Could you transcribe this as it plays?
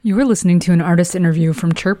You are listening to an artist interview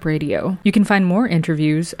from Chirp Radio. You can find more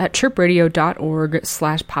interviews at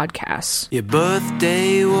chirpradio.org/podcasts. Your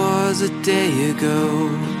birthday was a day ago.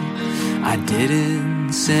 I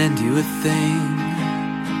didn't send you a thing.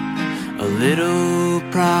 A little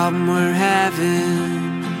problem we're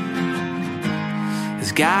having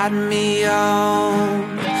has gotten me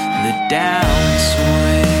on the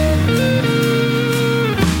downswing.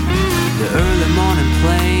 The early morning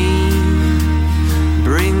plane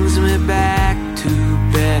brings me back to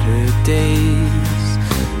better days.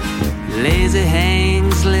 Lazy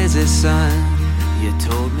hangs, lazy sun. You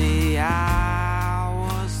told me I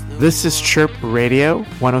was the This is Chirp Radio,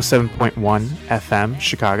 107.1 FM,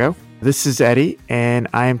 Chicago. This is Eddie, and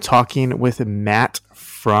I am talking with Matt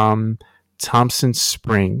from Thompson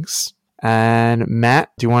Springs. And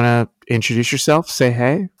Matt, do you want to introduce yourself? Say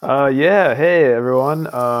hey. Yeah. Hey, everyone.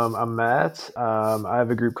 I'm Matt. I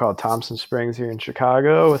have a group called Thompson Springs here in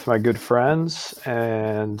Chicago with my good friends.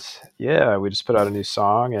 And yeah, we just put out a new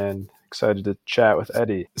song and excited to chat with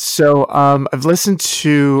Eddie. So I've listened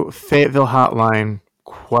to Fayetteville Hotline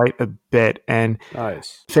quite a bit, and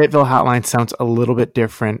Nice. Fayetteville Hotline sounds a little bit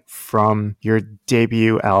different from your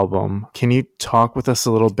debut album. Can you talk with us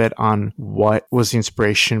a little bit on what was the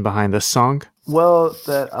inspiration behind this song? Well,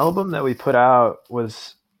 that album that we put out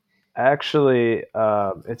was actually,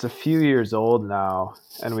 it's a few years old now,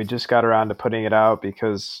 and we just got around to putting it out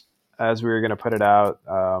because as we were going to put it out,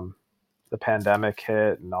 the pandemic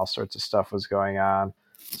hit and all sorts of stuff was going on.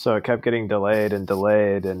 So it kept getting delayed. And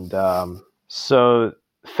so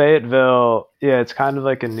Fayetteville, yeah, it's kind of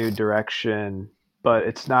like a new direction, but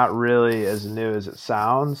it's not really as new as it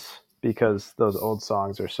sounds because those old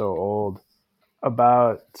songs are so old.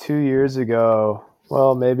 About 2 years ago,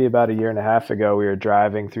 well, maybe about a year and a half ago, we were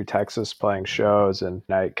driving through Texas playing shows, and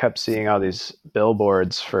I kept seeing all these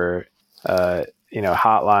billboards for,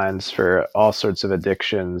 hotlines for all sorts of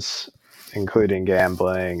addictions, including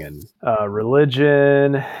gambling and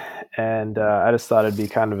religion. And I just thought it'd be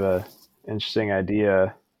kind of a interesting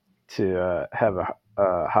idea to have a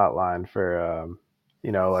hotline for,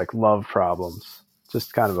 like love problems.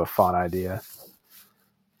 Just kind of a fun idea.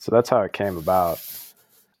 So that's how it came about.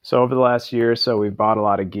 So over the last year or so, we've bought a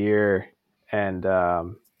lot of gear, and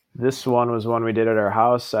this one was one we did at our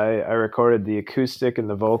house. I recorded the acoustic and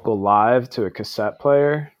the vocal live to a cassette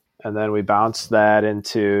player, and then we bounced that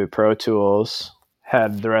into Pro Tools,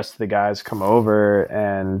 had the rest of the guys come over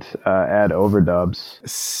and add overdubs.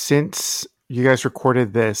 Since you guys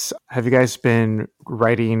recorded this, have you guys been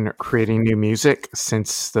creating new music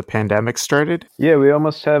since the pandemic started? Yeah, we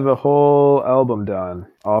almost have a whole album done,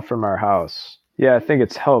 all from our house. Yeah, I think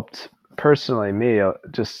it's helped personally me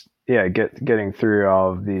just getting through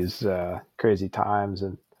all of these crazy times,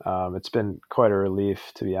 and it's been quite a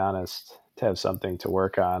relief, to be honest, to have something to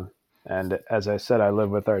work on. And as I said, I live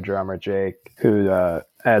with our drummer Jake, who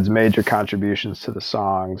adds major contributions to the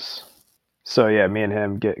songs. So yeah, me and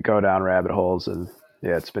him go down rabbit holes, and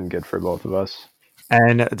yeah, it's been good for both of us.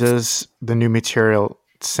 And does the new material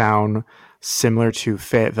sound similar to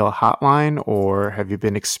Fayetteville Hotline, or have you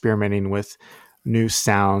been experimenting with new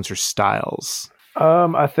sounds or styles?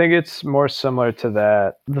 I think it's more similar to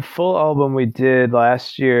that. The full album we did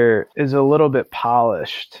last year is a little bit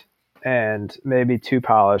polished, and maybe too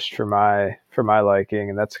polished for my liking,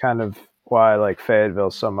 and that's kind of why I like Fayetteville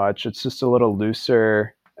so much. It's just a little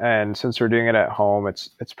looser. And since we're doing it at home, it's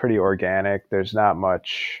pretty organic. There's not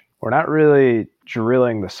much. We're not really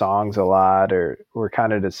drilling the songs a lot, or we're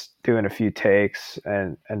kind of just doing a few takes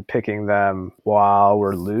and picking them while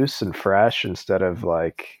we're loose and fresh instead of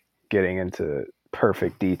like getting into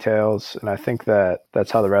perfect details. And I think that's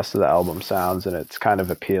how the rest of the album sounds, and it's kind of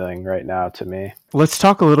appealing right now to me. Let's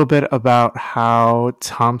talk a little bit about how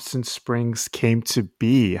Thompson Springs came to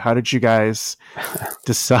be. How did you guys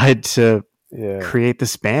decide to create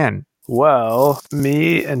this band? Well,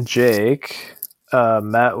 me and Jake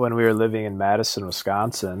met when we were living in Madison,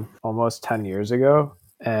 Wisconsin, almost 10 years ago.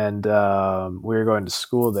 And we were going to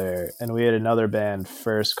school there. And we had another band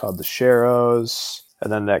first called the Sharrows.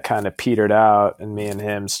 And then that kind of petered out. And me and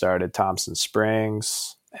him started Thompson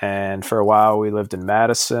Springs. And for a while, we lived in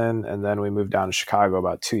Madison. And then we moved down to Chicago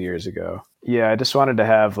about 2 years ago. Yeah, I just wanted to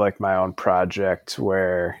have like my own project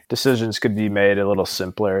where decisions could be made a little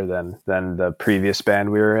simpler than the previous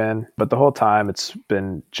band we were in. But the whole time it's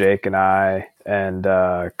been Jake and I and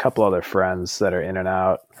a couple other friends that are in and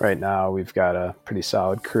out. Right now we've got a pretty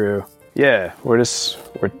solid crew. Yeah, we're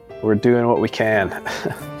doing what we can.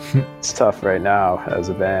 It's tough right now as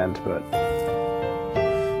a band, but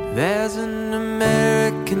There's an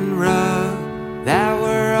American rug that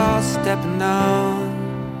we're all stepping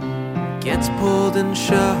on. gets pulled and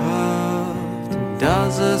shoved and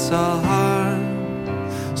does us all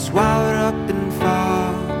harm, swallowed up in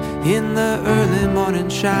fog in the early morning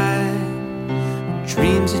shine,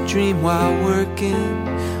 dreams you dream while working,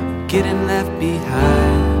 getting left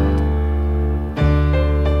behind.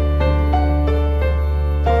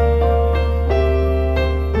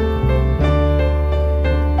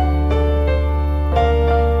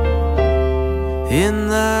 In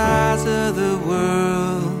the eyes of the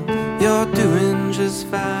world, you're doing just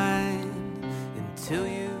fine until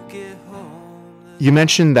you get home. You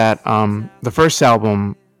mentioned that the first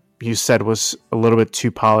album you said was a little bit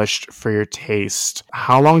too polished for your taste.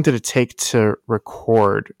 How long did it take to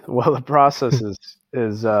record? Well, the process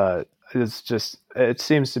is just, it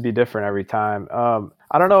seems to be different every time.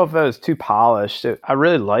 I don't know if it was too polished. I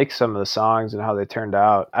really like some of the songs and how they turned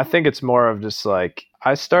out. I think it's more of just like,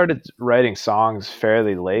 I started writing songs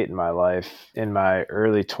fairly late in my life, in my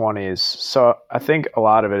early 20s. So I think a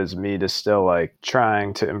lot of it is me just still like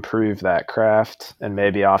trying to improve that craft. And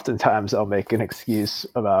maybe oftentimes I'll make an excuse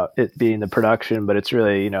about it being the production, but it's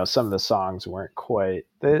really, some of the songs weren't quite.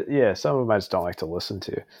 Some of them I just don't like to listen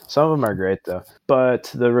to. Some of them are great though.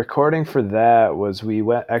 But the recording for that was we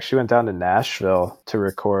went down to Nashville to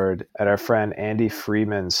record at our friend Andy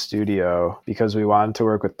Freeman's studio because we wanted to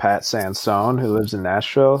work with Pat Sansone, who lives in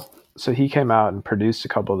Nashville. So he came out and produced a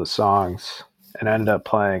couple of the songs and ended up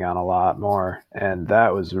playing on a lot more. And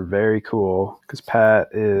that was very cool because Pat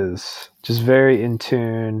is just very in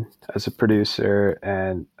tune as a producer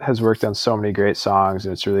and has worked on so many great songs.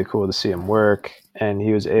 And it's really cool to see him work. And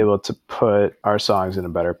he was able to put our songs in a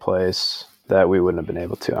better place that we wouldn't have been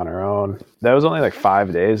able to on our own. That was only like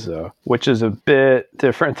 5 days though, which is a bit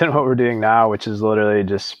different than what we're doing now, which has literally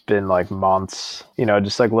just been like months,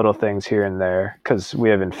 just like little things here and there because we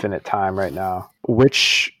have infinite time right now.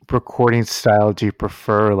 Which recording style do you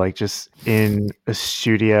prefer? Like just in a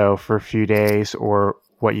studio for a few days, or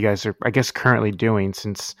what you guys are, I guess, currently doing,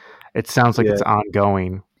 since it sounds like it's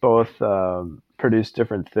ongoing? Both produce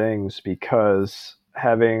different things because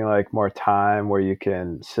having like more time where you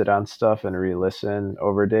can sit on stuff and re-listen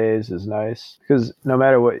over days is nice, because no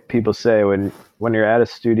matter what people say, when you're at a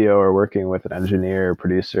studio or working with an engineer or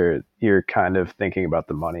producer, you're kind of thinking about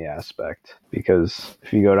the money aspect, because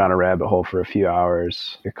if you go down a rabbit hole for a few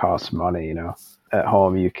hours, it costs money. At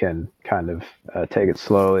home you can kind of take it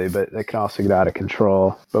slowly, but it can also get out of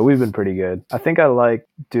control. But we've been pretty good. I think I like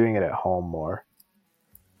doing it at home more,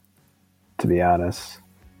 to be honest.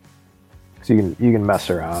 So you can mess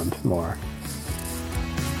around more.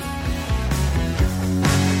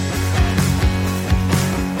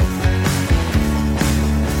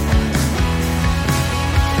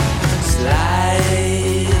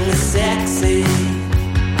 Slightly sexy,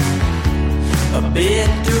 a bit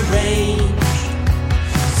deranged,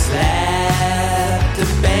 slapped a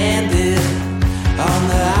bandit on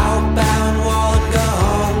the outbound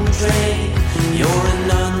Wollongong train. You're an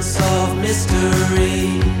unsolved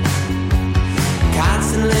mystery,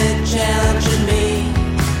 constantly challenging me,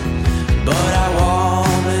 but I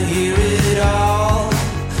wanna hear it all.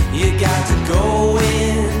 You got to go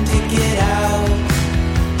in to get out.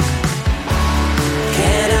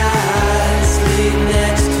 Can I sleep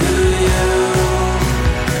next to you?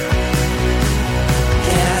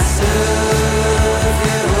 Can I serve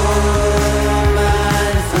your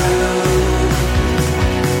mind through?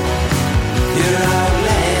 You're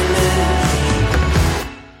outlandish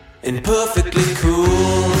and perfectly cool.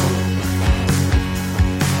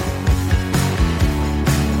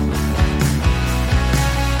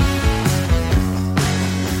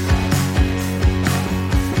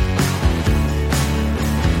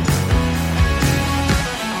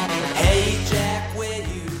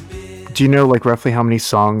 Do you know like roughly how many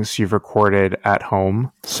songs you've recorded at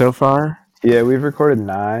home so far? Yeah, we've recorded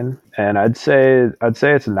 9, and I'd say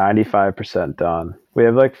it's 95% done. We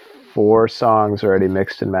have like 4 songs already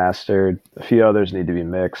mixed and mastered. A few others need to be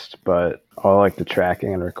mixed, but all like the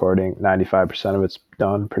tracking and recording, 95% of it's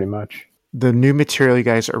done pretty much. The new material you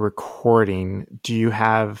guys are recording, do you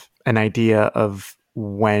have an idea of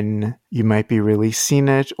when you might be releasing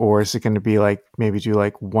it, or is it going to be like maybe do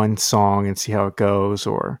like one song and see how it goes?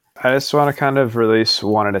 Or I just want to kind of release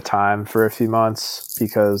one at a time for a few months,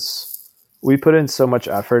 because we put in so much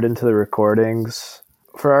effort into the recordings.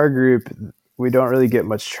 For our group, we don't really get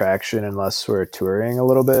much traction unless we're touring a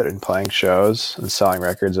little bit and playing shows and selling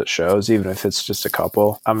records at shows, even if it's just a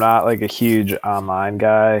couple. I'm not like a huge online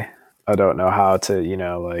guy. I don't know how to,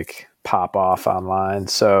 like pop off online.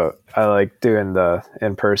 So I like doing the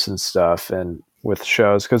in-person stuff and with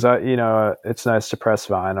shows, because it's nice to press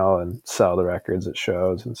vinyl and sell the records at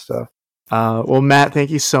shows and stuff. Well, Matt, thank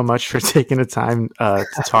you so much for taking the time to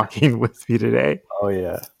talking with me today. Oh,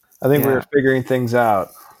 yeah. I think we're figuring things out.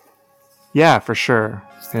 Yeah, for sure.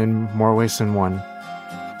 In more ways than one.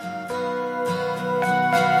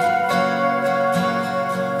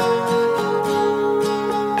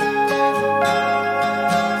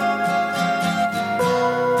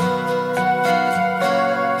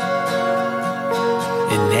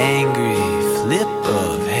 An angry flip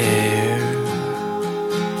of hair,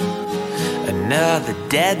 another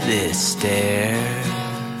deadly stare,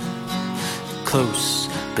 close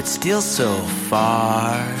but still so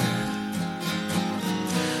far,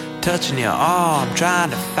 touching your arm, trying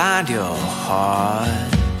to find your heart.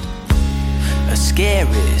 A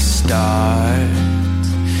scary start,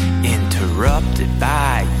 interrupted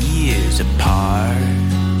by years apart.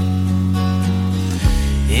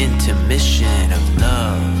 Intermission of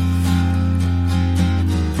love,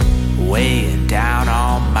 weighing down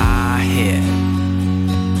on my head.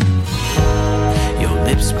 Your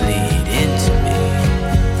lips bleed into me,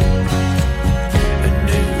 a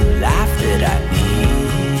new life that I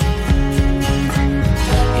need.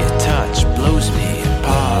 Your touch blows me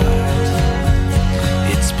apart.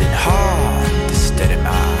 It's been hard to steady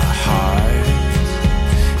my heart,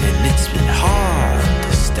 and it's been hard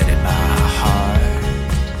to steady my heart.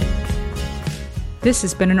 This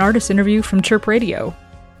has been an artist interview from Chirp Radio.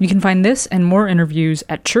 You can find this and more interviews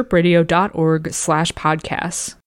at chirpradio.org/podcasts.